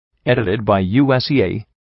Edited by USEA.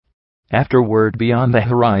 Afterward, beyond the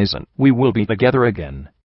horizon, we will be together again.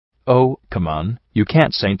 Oh, come on, you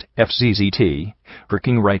can't Saint FZZT,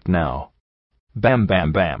 working right now. Bam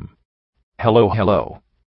bam bam. Hello hello.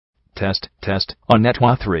 Test, on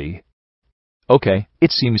Netwa 3. Okay,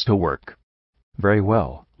 it seems to work. Very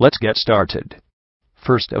well, let's get started.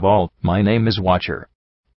 First of all, my name is Watcher.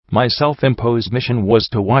 My self-imposed mission was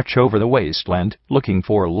to watch over the wasteland, looking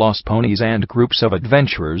for lost ponies and groups of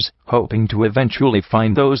adventurers, hoping to eventually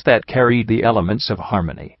find those that carried the elements of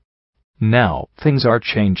harmony. Now, things are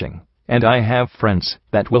changing, and I have friends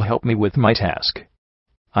that will help me with my task.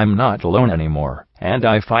 I'm not alone anymore, and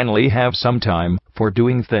I finally have some time for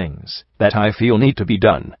doing things that I feel need to be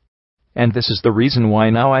done. And this is the reason why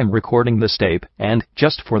now I'm recording this tape, and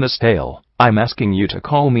just for this tale, I'm asking you to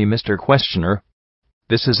call me Mr. Questioner.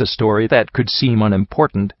 This is a story that could seem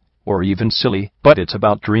unimportant, or even silly, but it's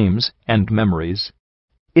about dreams and memories.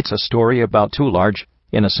 It's a story about two large,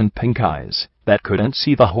 innocent pink eyes that couldn't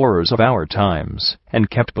see the horrors of our times, and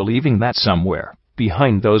kept believing that somewhere,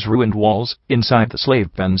 behind those ruined walls, inside the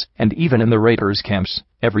slave pens, and even in the raiders' camps,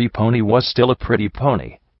 every pony was still a pretty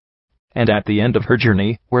pony. And at the end of her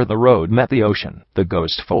journey, where the road met the ocean, the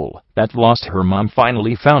ghost foal that lost her mom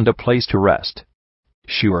finally found a place to rest.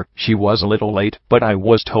 Sure, she was a little late, but I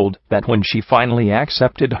was told that when she finally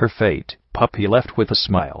accepted her fate, Puppy left with a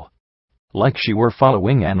smile. Like she were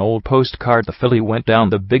following an old postcard, the filly went down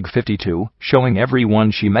the Big 52, showing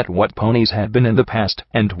everyone she met what ponies had been in the past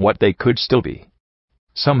and what they could still be.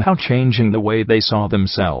 Somehow changing the way they saw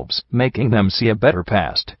themselves, making them see a better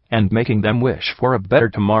past, and making them wish for a better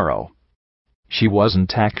tomorrow. She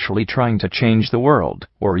wasn't actually trying to change the world,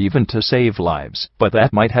 or even to save lives, but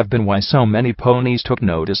that might have been why so many ponies took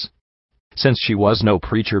notice. Since she was no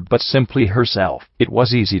preacher but simply herself, it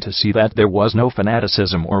was easy to see that there was no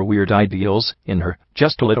fanaticism or weird ideals in her,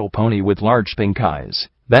 just a little pony with large pink eyes,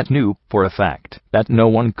 that knew, for a fact, that no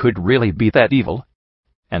one could really be that evil.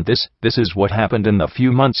 And this is what happened in the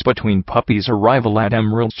few months between Puppy's arrival at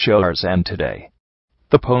Emerald Shores and today.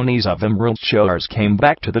 The ponies of Emerald Shores came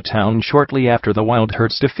back to the town shortly after the Wild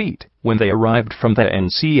Herd's defeat. When they arrived from the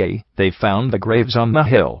NCA, they found the graves on the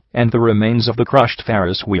hill, and the remains of the crushed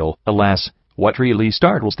Ferris wheel. Alas, what really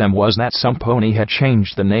startles them was that some pony had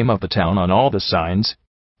changed the name of the town on all the signs.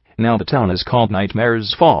 Now the town is called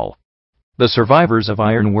Nightmares Fall. The survivors of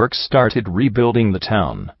Ironworks started rebuilding the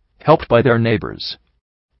town, helped by their neighbors.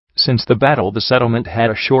 Since the battle, the settlement had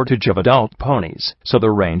a shortage of adult ponies, so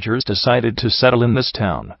the Rangers decided to settle in this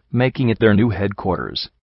town, making it their new headquarters.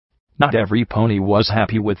 Not every pony was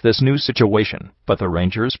happy with this new situation, but the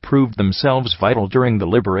Rangers proved themselves vital during the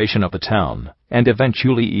liberation of the town, and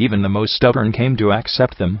eventually even the most stubborn came to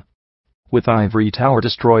accept them. With Ivory Tower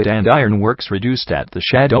destroyed and Ironworks reduced at the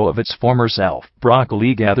shadow of its former self,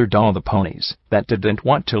 Broccoli gathered all the ponies that didn't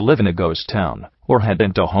want to live in a ghost town, or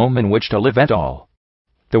hadn't a home in which to live at all.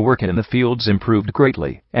 The work in the fields improved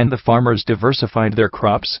greatly, and the farmers diversified their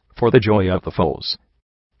crops, for the joy of the foals.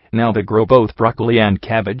 Now they grow both broccoli and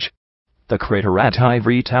cabbage. The crater at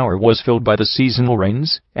Ivory Tower was filled by the seasonal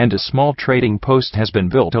rains, and a small trading post has been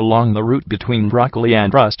built along the route between Broccoli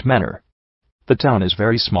and Rust Manor. The town is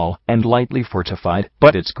very small and lightly fortified,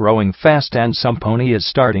 but it's growing fast, and some pony is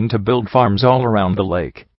starting to build farms all around the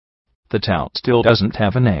lake. The town still doesn't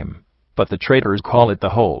have a name, but the traders call it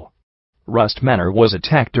the Hole. Rust Manor was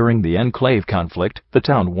attacked during the Enclave conflict. The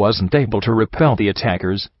town wasn't able to repel the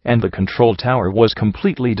attackers, and the control tower was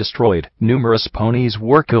completely destroyed. Numerous ponies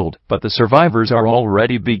were killed, but the survivors are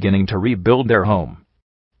already beginning to rebuild their home.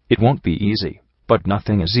 It won't be easy, but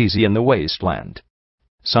nothing is easy in the wasteland.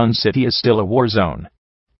 Sun City is still a war zone.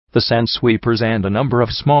 The Sand Sweepers and a number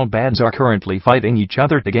of small bands are currently fighting each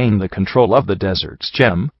other to gain the control of the desert's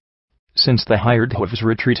gem. Since the hired hooves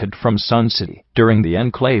retreated from Sun City during the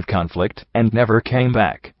Enclave conflict and never came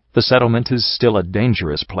back, the settlement is still a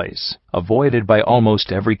dangerous place, avoided by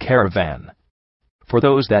almost every caravan. For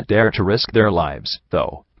those that dare to risk their lives,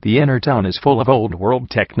 though, the inner town is full of old-world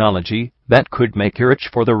technology that could make you rich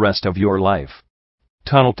for the rest of your life.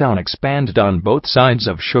 Tunnel Town expanded on both sides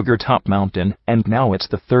of Sugar Top Mountain, and now it's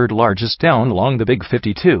the third largest town along the Big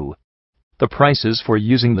 52. The prices for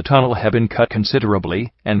using the tunnel have been cut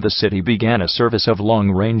considerably, and the city began a service of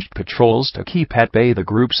long-range patrols to keep at bay the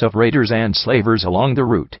groups of raiders and slavers along the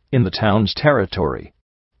route in the town's territory.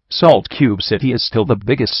 Salt Cube City is still the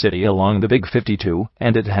biggest city along the Big 52,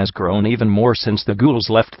 and it has grown even more since the ghouls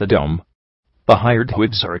left the dome. The hired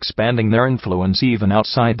hooves are expanding their influence even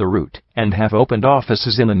outside the route, and have opened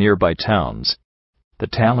offices in the nearby towns. The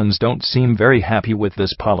Talons don't seem very happy with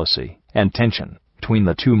this policy, and tension between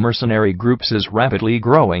the two mercenary groups is rapidly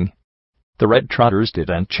growing. The Red Trotters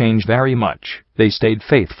didn't change very much. They stayed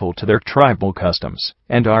faithful to their tribal customs,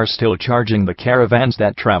 and are still charging the caravans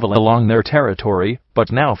that travel along their territory,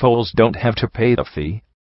 but now foals don't have to pay the fee.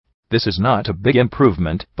 This is not a big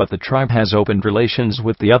improvement, but the tribe has opened relations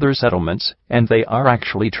with the other settlements, and they are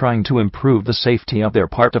actually trying to improve the safety of their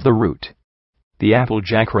part of the route. The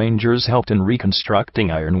Applejack Rangers helped in reconstructing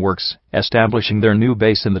ironworks, establishing their new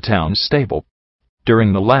base in the town's stable.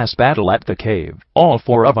 During the last battle at the cave, all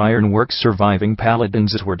 4 of Ironwork's surviving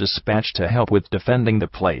paladins were dispatched to help with defending the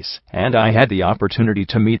place, and I had the opportunity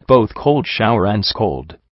to meet both Cold Shower and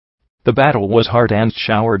Scold. The battle was hard and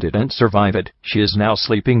Shower didn't survive it. She is now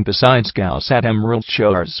sleeping beside Gauss at Emerald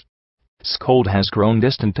Shores. Scold has grown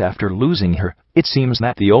distant after losing her. It seems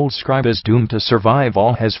that the old scribe is doomed to survive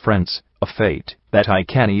all his friends, a fate that I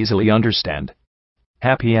can easily understand.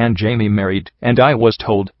 Happy and Jamie married, and I was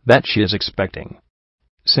told that she is expecting.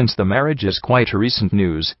 Since the marriage is quite recent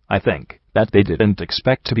news, I think that they didn't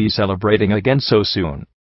expect to be celebrating again so soon.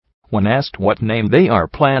 When asked what name they are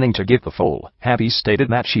planning to give the foal, Happy stated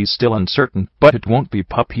that she's still uncertain, but it won't be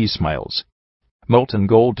Puppy Smiles. Molten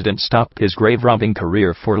Gold didn't stop his grave-robbing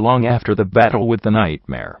career for long after the battle with the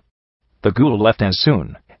Nightmare. The ghoul left as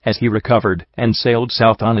soon as he recovered and sailed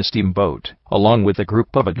south on a steamboat, along with a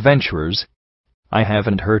group of adventurers. I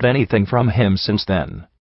haven't heard anything from him since then.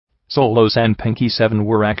 Solos and Pinky 7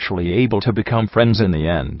 were actually able to become friends in the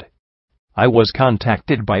end. I was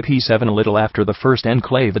contacted by P7 a little after the first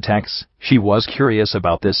Enclave attacks. She was curious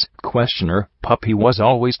about this questioner Puppy was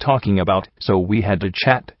always talking about, so we had to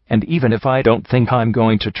chat, and even if I don't think I'm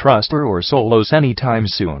going to trust her or Solos anytime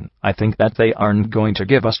soon, I think that they aren't going to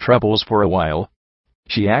give us troubles for a while.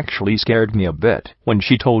 She actually scared me a bit when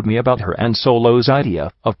she told me about her and Solo's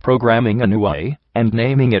idea of programming a new AI and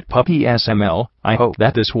naming it Puppy SML. I hope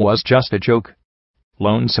that this was just a joke.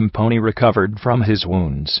 Lonesome Pony recovered from his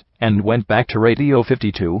wounds and went back to Radio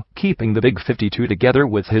 52, keeping the Big 52 together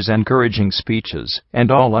with his encouraging speeches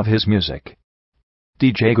and all of his music.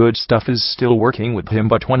 DJ Good Stuff is still working with him,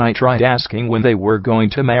 but when I tried asking when they were going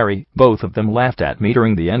to marry, both of them laughed at me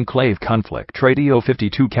during the Enclave conflict. Radio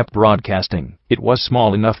 52 kept broadcasting. It was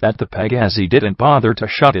small enough that the Pegazi didn't bother to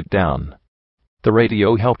shut it down. The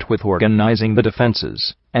radio helped with organizing the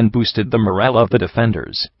defenses and boosted the morale of the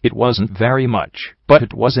defenders. It wasn't very much, but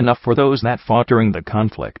it was enough for those that fought during the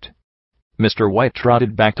conflict. Mr. White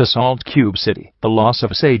trotted back to Salt Cube City. The loss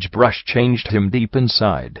of Sagebrush changed him deep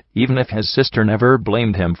inside, even if his sister never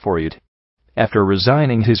blamed him for it. After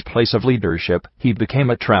resigning his place of leadership, he became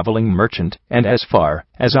a traveling merchant, and as far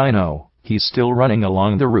as I know, he's still running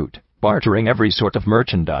along the route, bartering every sort of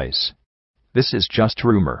merchandise. This is just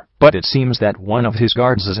rumor, but it seems that one of his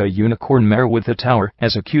guards is a unicorn mare with a tower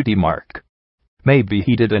as a cutie mark. Maybe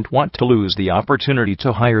he didn't want to lose the opportunity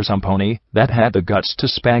to hire some pony that had the guts to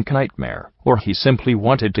spank Nightmare, or he simply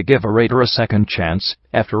wanted to give a raider a second chance.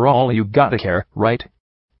 After all, you gotta care, right?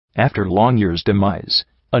 After Longyear's demise,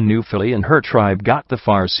 a new filly in her tribe got the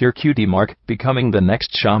Farseer cutie mark, becoming the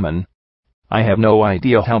next shaman. I have no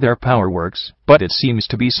idea how their power works, but it seems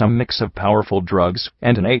to be some mix of powerful drugs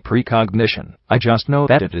and innate precognition. I just know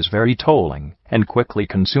that it is very tolling and quickly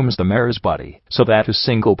consumes the mare's body, so that a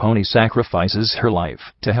single pony sacrifices her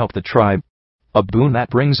life to help the tribe. A boon that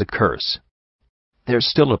brings a curse. There's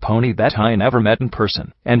still a pony that I never met in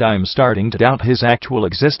person, and I'm starting to doubt his actual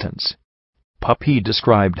existence. Puppy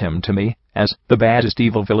described him to me as the baddest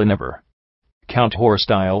evil villain ever. Count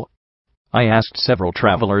Horstyle. I asked several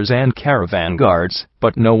travelers and caravan guards,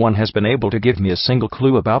 but no one has been able to give me a single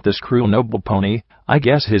clue about this cruel noble pony. I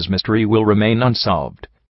guess his mystery will remain unsolved.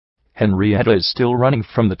 Henrietta is still running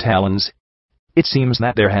from the Talons. It seems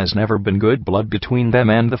that there has never been good blood between them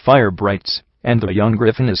and the Firebrights, and the young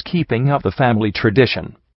Griffin is keeping up the family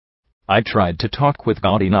tradition. I tried to talk with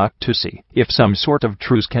Gaudinock to see if some sort of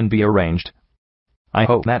truce can be arranged. I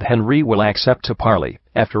hope that Henry will accept to parley.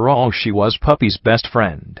 After all, she was Puppy's best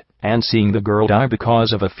friend, and seeing the girl die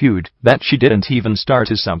because of a feud that she didn't even start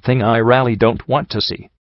is something I really don't want to see.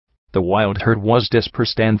 The wild herd was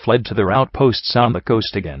dispersed and fled to their outposts on the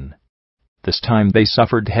coast again. This time they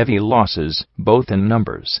suffered heavy losses, both in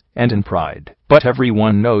numbers and in pride, but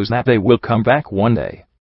everyone knows that they will come back one day.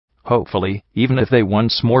 Hopefully, even if they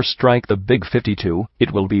once more strike the Big 52,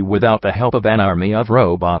 it will be without the help of an army of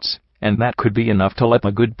robots, and that could be enough to let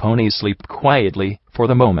the good ponies sleep quietly for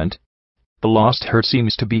the moment. The lost herd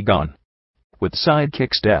seems to be gone. With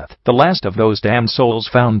Sidekick's death, the last of those damned souls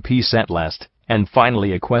found peace at last, and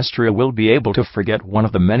finally Equestria will be able to forget one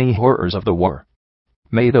of the many horrors of the war.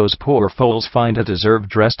 May those poor foals find a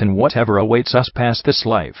deserved rest in whatever awaits us past this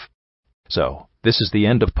life. So, this is the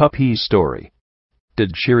end of Puppy's story.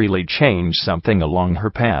 Did she really change something along her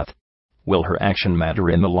path? Will her action matter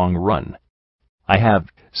in the long run? I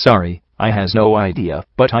has no idea,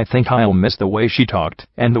 but I think I'll miss the way she talked,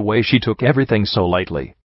 and the way she took everything so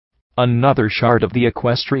lightly. Another shard of the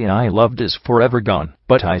Equestria I loved is forever gone,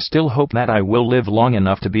 but I still hope that I will live long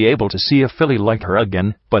enough to be able to see a filly like her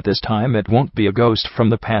again, but this time it won't be a ghost from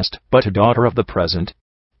the past, but a daughter of the present.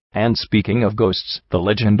 And speaking of ghosts, the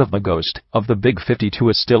legend of the ghost of the Big 52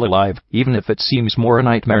 is still alive, even if it seems more a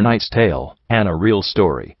nightmare night's tale and a real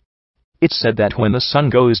story. It's said that when the sun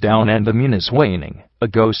goes down and the moon is waning, a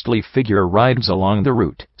ghostly figure rides along the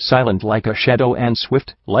route, silent like a shadow and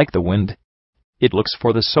swift like the wind. It looks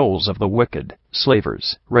for the souls of the wicked,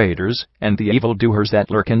 slavers, raiders, and the evildoers that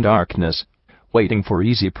lurk in darkness, waiting for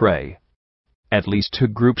easy prey. At least 2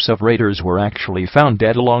 groups of raiders were actually found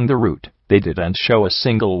dead along the route. They didn't show a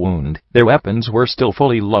single wound, their weapons were still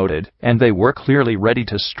fully loaded, and they were clearly ready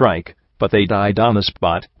to strike, but they died on the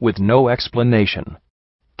spot, with no explanation.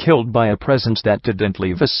 Killed by a presence that didn't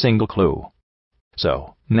leave a single clue.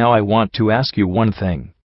 So, now I want to ask you one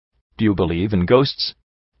thing. Do you believe in ghosts?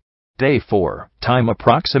 Day 4, time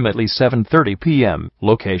approximately 7:30 p.m.,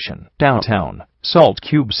 location, downtown, Salt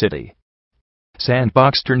Cube City.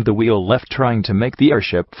 Sandbox turned the wheel left trying to make the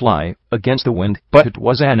airship fly against the wind, but it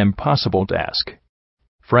was an impossible task.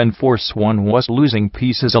 Friend Force 1 was losing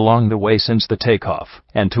pieces along the way since the takeoff,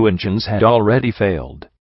 and 2 engines had already failed.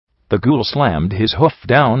 The ghoul slammed his hoof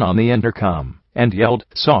down on the intercom, and yelled,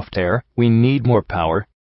 "Soft air, we need more power.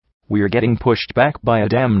 We're getting pushed back by a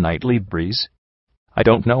damn nightly breeze. I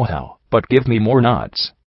don't know how, but give me more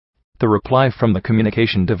knots." The reply from the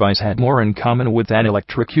communication device had more in common with an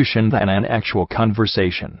electrocution than an actual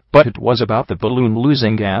conversation, but it was about the balloon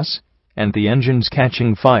losing gas, and the engines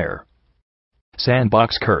catching fire.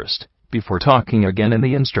 Sandbox cursed, before talking again in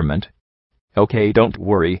the instrument. "Okay, don't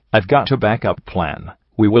worry, I've got a backup plan.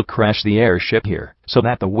 We will crash the airship here, so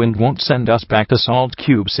that the wind won't send us back to Salt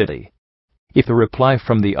Cube City." If the reply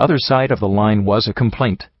from the other side of the line was a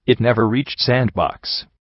complaint, it never reached Sandbox.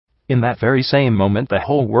 In that very same moment the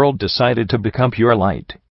whole world decided to become pure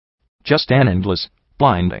light. Just an endless,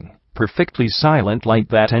 blinding, perfectly silent light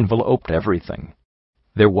that enveloped everything.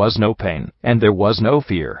 There was no pain, and there was no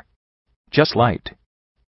fear. Just light.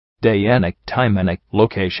 Day Enic, time Enic,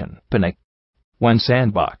 location, Panic. When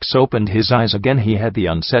Sandbox opened his eyes again he had the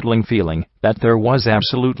unsettling feeling that there was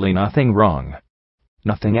absolutely nothing wrong.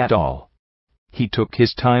 Nothing at all. He took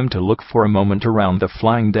his time to look for a moment around the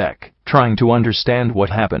flying deck, trying to understand what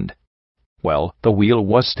happened. Well, the wheel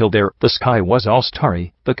was still there, the sky was all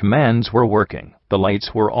starry, the commands were working, the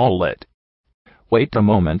lights were all lit. Wait a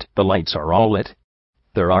moment, the lights are all lit?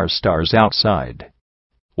 There are stars outside.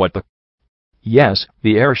 What the? Yes,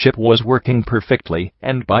 the airship was working perfectly,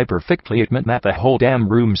 and by perfectly it meant that the whole damn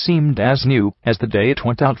room seemed as new as the day it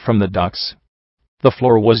went out from the docks. The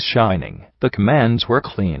floor was shining, the commands were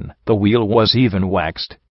clean, the wheel was even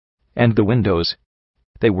waxed. And the windows,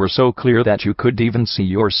 they were so clear that you could even see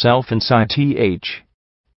yourself inside.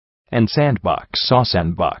 And Sandbox saw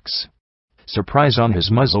Sandbox. Surprise on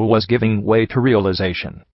his muzzle was giving way to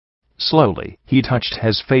realization. Slowly, he touched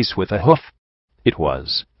his face with a hoof. It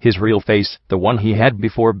was his real face, the one he had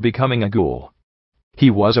before becoming a ghoul. He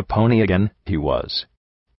was a pony again, he was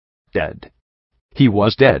dead. He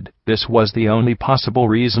was dead. This was the only possible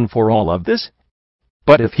reason for all of this.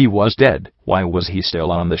 But if he was dead, why was he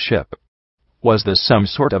still on the ship? Was this some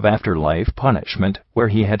sort of afterlife punishment, where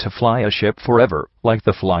he had to fly a ship forever, like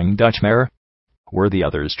the Flying Dutchmare? Were the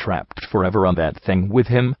others trapped forever on that thing with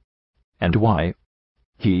him? And why?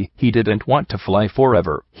 He didn't want to fly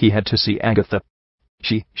forever, he had to see Agatha.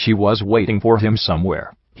 She was waiting for him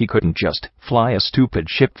somewhere. He couldn't just fly a stupid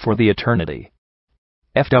ship for the eternity.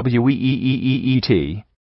 FWEEEEET.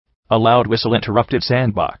 A loud whistle interrupted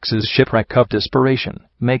Sandbox's shipwreck of desperation,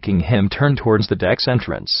 making him turn towards the deck's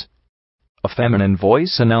entrance. A feminine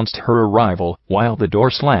voice announced her arrival, while the door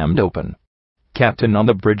slammed open. "Captain on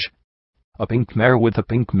the bridge." A pink mare with a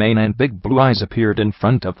pink mane and big blue eyes appeared in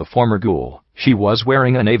front of the former ghoul. She was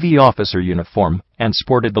wearing a Navy officer uniform, and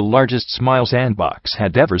sported the largest smile Sandbox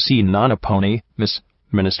had ever seen on a pony.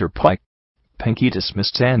 Minister Pike." Pinky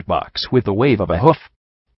dismissed Sandbox with a wave of a hoof.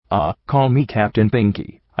 Call me Captain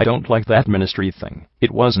Pinky. I don't like that ministry thing.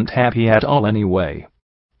 It wasn't happy at all anyway."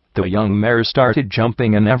 The young mare started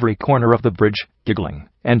jumping in every corner of the bridge, giggling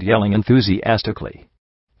and yelling enthusiastically.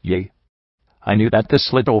 "Yay! I knew that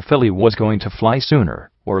this little filly was going to fly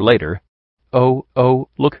sooner or later. Oh,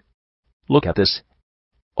 look! Look at this!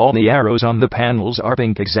 All the arrows on the panels are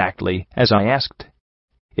pink exactly as I asked.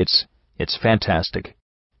 It's fantastic.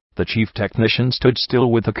 The chief technician stood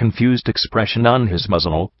still with a confused expression on his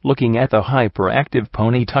muzzle, looking at the hyperactive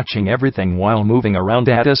pony touching everything while moving around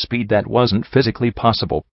at a speed that wasn't physically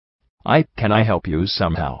possible. Can I help you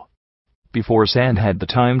somehow? Before Sand had the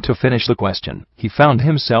time to finish the question, he found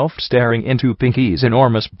himself staring into Pinky's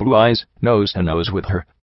enormous blue eyes, nose to nose with her.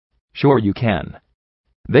 Sure you can.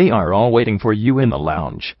 They are all waiting for you in the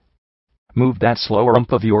lounge. Move that slow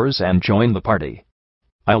rump of yours and join the party.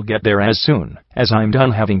 I'll get there as soon as I'm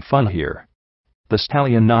done having fun here. The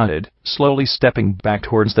stallion nodded, slowly stepping back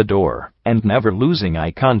towards the door, and never losing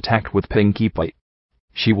eye contact with Pinkie Pie.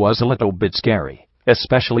 She was a little bit scary,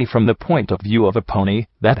 especially from the point of view of a pony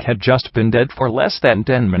that had just been dead for less than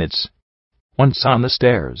 10 minutes. Once on the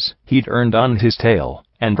stairs, he turned on his tail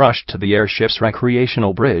and rushed to the airship's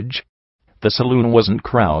recreational bridge. The saloon wasn't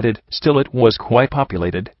crowded, still it was quite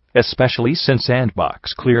populated, especially since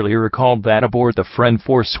Sandbox clearly recalled that aboard the Friend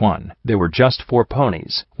Force One there were just 4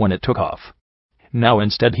 ponies when it took off. Now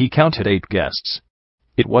instead he counted 8 guests.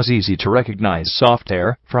 It was easy to recognize Soft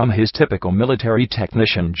Air from his typical military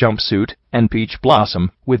technician jumpsuit, and Peach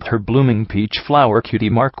Blossom, with her blooming peach flower cutie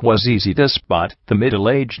mark, was easy to spot. The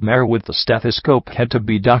middle-aged mare with the stethoscope had to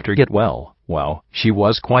be Dr. Getwell. Wow, she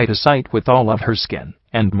was quite a sight with all of her skin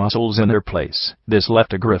and muscles in their place. This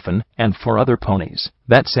left a Griffin and 4 other ponies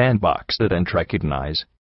that Sandbox didn't recognize.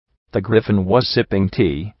 The Griffin was sipping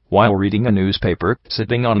tea while reading a newspaper,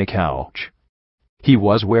 sitting on a couch. He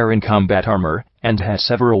was wearing combat armor and had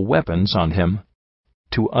several weapons on him.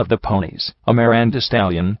 2 of the ponies, a mare and a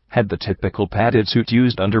stallion, had the typical padded suit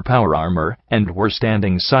used under power armor and were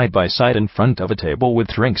standing side by side in front of a table with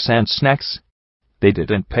drinks and snacks. They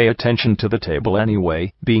didn't pay attention to the table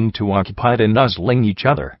anyway, being too occupied in nuzzling each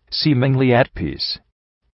other, seemingly at peace.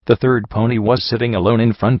 The 3rd pony was sitting alone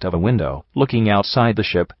in front of a window, looking outside the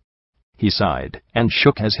ship. He sighed and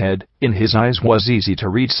shook his head. In his eyes was easy to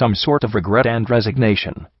read some sort of regret and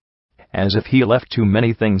resignation, as if he left too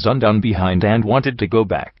many things undone behind and wanted to go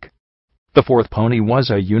back. The 4th pony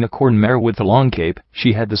was a unicorn mare with a long cape.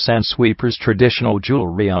 She had the Sandsweeper's traditional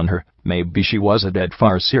jewelry on her. Maybe she was a dead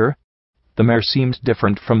farseer. The mare seemed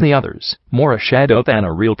different from the others, more a shadow than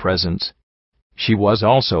a real presence. She was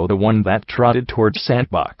also the one that trotted towards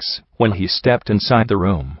Sandbox when he stepped inside the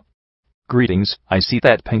room. Greetings, I see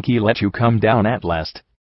that Pinky let you come down at last.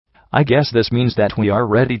 I guess this means that we are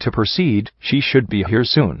ready to proceed. She should be here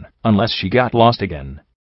soon, unless she got lost again.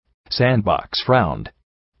 Sandbox frowned.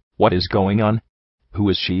 What is going on? Who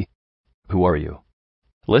is she? Who are you?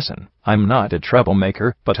 Listen, I'm not a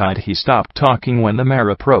troublemaker, but he stopped talking when the mare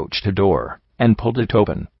approached a door and pulled it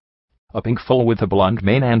open. A pink foal with a blonde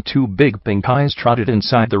mane and 2 big pink eyes trotted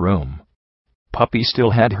inside the room. Puppy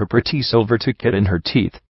still had her pretty silver ticket in her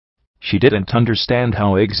teeth. She didn't understand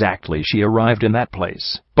how exactly she arrived in that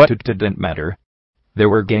place, but it didn't matter. There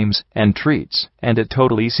were games and treats, and it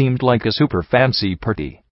totally seemed like a super fancy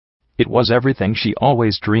party. It was everything she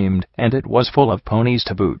always dreamed, and it was full of ponies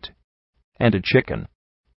to boot. And a chicken.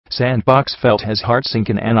 Sandbox felt his heart sink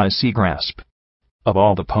in an icy grasp. Of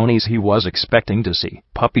all the ponies he was expecting to see,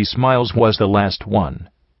 Puppy Smiles was the last one.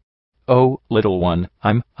 Oh, little one,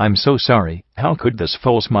 I'm so sorry. How could this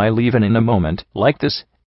foal smile even in a moment like this?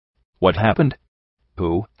 What happened?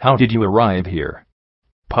 How did you arrive here?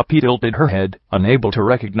 Puppy tilted her head, unable to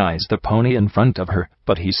recognize the pony in front of her,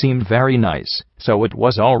 but he seemed very nice, so it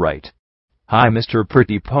was all right. Hi, Mr.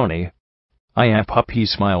 Pretty Pony. I am Puppy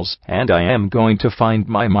Smiles, and I am going to find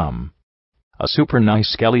my mom. A super nice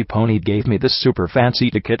skelly pony gave me this super fancy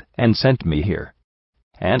ticket and sent me here.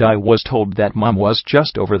 And I was told that Mom was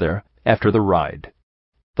just over there, after the ride.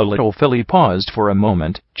 The little filly paused for a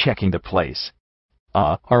moment, checking the place.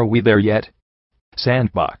 Are we there yet?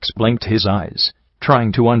 Sandbox blinked his eyes,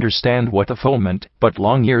 trying to understand what the foal meant, but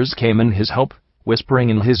Long Ears came in his help, whispering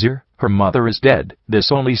in his ear, her mother is dead.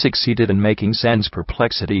 This only succeeded in making Sand's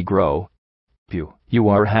perplexity grow. You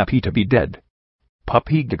are happy to be dead?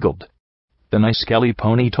 Puppy giggled. The nice skelly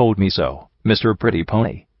pony told me so, Mr. Pretty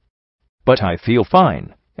Pony. But I feel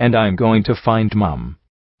fine, and I'm going to find Mom.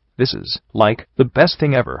 This is, like, the best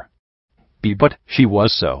thing ever. But she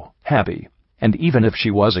was so happy, and even if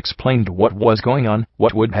she was explained what was going on,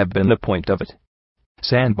 what would have been the point of it?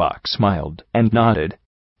 Sandbox smiled and nodded.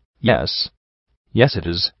 Yes. Yes it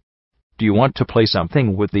is. Do you want to play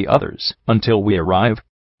something with the others until we arrive?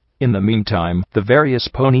 In the meantime, the various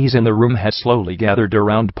ponies in the room had slowly gathered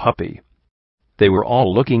around Puppy. They were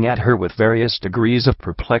all looking at her with various degrees of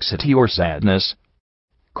perplexity or sadness.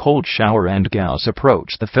 Cold Shower and Gauss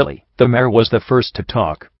approached the filly. The mare was the first to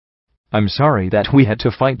talk. I'm sorry that we had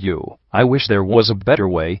to fight you. I wish there was a better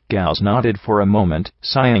way. Gauss nodded for a moment,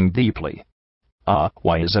 sighing deeply.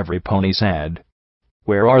 Why is every pony sad?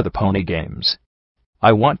 Where are the pony games?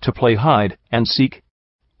 I want to play hide and seek,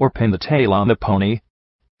 or pin the tail on the pony.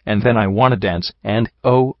 And then I want to dance, and,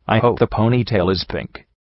 oh, I hope the ponytail is pink.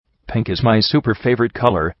 Pink is my super favorite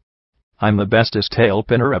color. I'm the bestest tail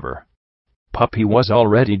pinner ever. Puppy was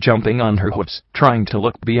already jumping on her hooves, trying to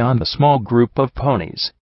look beyond the small group of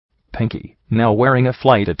ponies. Pinky, now wearing a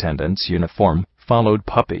flight attendant's uniform, followed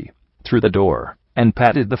Puppy through the door and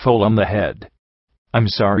patted the foal on the head. I'm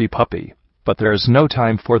sorry, Puppy, but there's no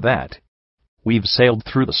time for that. We've sailed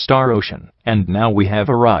through the Star Ocean, and now we have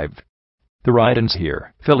arrived. The ride ends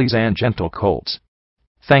here, fillies and gentle colts.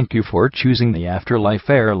 Thank you for choosing the Afterlife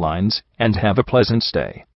Airlines, and have a pleasant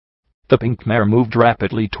stay. The pink mare moved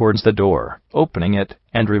rapidly towards the door, opening it,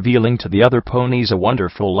 and revealing to the other ponies a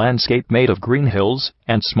wonderful landscape made of green hills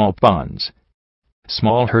and small ponds.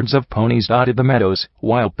 Small herds of ponies dotted the meadows,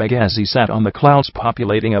 while Pegasus sat on the clouds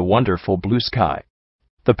populating a wonderful blue sky.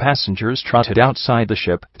 The passengers trotted outside the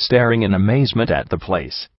ship, staring in amazement at the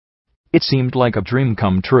place. It seemed like a dream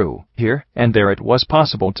come true. Here and there it was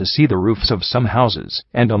possible to see the roofs of some houses,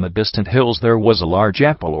 and on the distant hills there was a large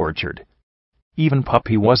apple orchard. Even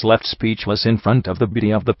Puppy was left speechless in front of the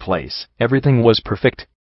beauty of the place. Everything was perfect.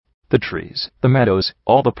 The trees, the meadows,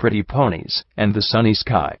 all the pretty ponies, and the sunny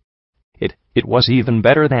sky. It was even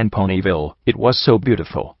better than Ponyville. It was so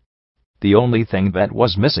beautiful. The only thing that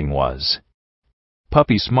was missing was...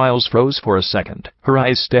 Puppy's smiles froze for a second, her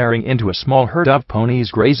eyes staring into a small herd of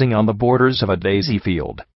ponies grazing on the borders of a daisy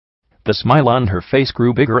field. The smile on her face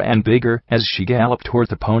grew bigger and bigger as she galloped toward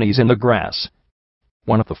the ponies in the grass.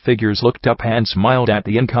 One of the figures looked up and smiled at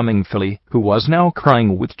the incoming filly, who was now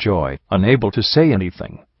crying with joy, unable to say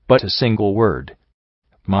anything but a single word.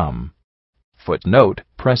 Mom. Footnote,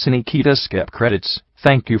 press Nikita skip credits.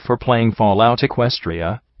 Thank you for playing Fallout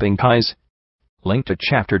Equestria, Pink Eyes. Link to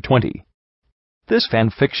Chapter 20. This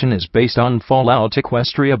fanfiction is based on Fallout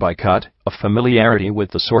Equestria by Cut. A familiarity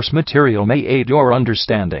with the source material may aid your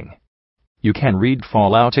understanding. You can read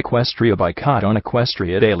Fallout Equestria by Cut on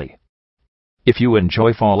Equestria Daily. If you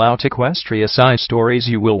enjoy Fallout Equestria side stories,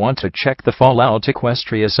 you will want to check the Fallout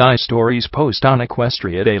Equestria side stories post on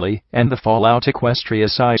Equestria Daily, and the Fallout Equestria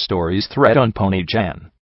side stories thread on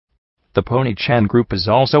PonyChan. The PonyChan group is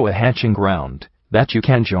also a hatching ground that you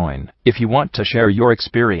can join if you want to share your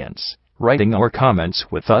experience, writing or comments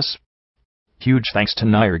with us. Huge thanks to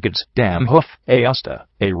Nirgids, Damhoof, Aosta,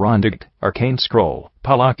 Arondigd, Arcane Scroll,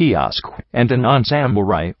 Palakiosk, and Anon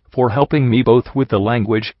Samurai for helping me both with the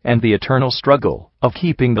language and the eternal struggle of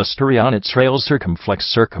keeping the story on its rails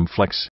circumflex.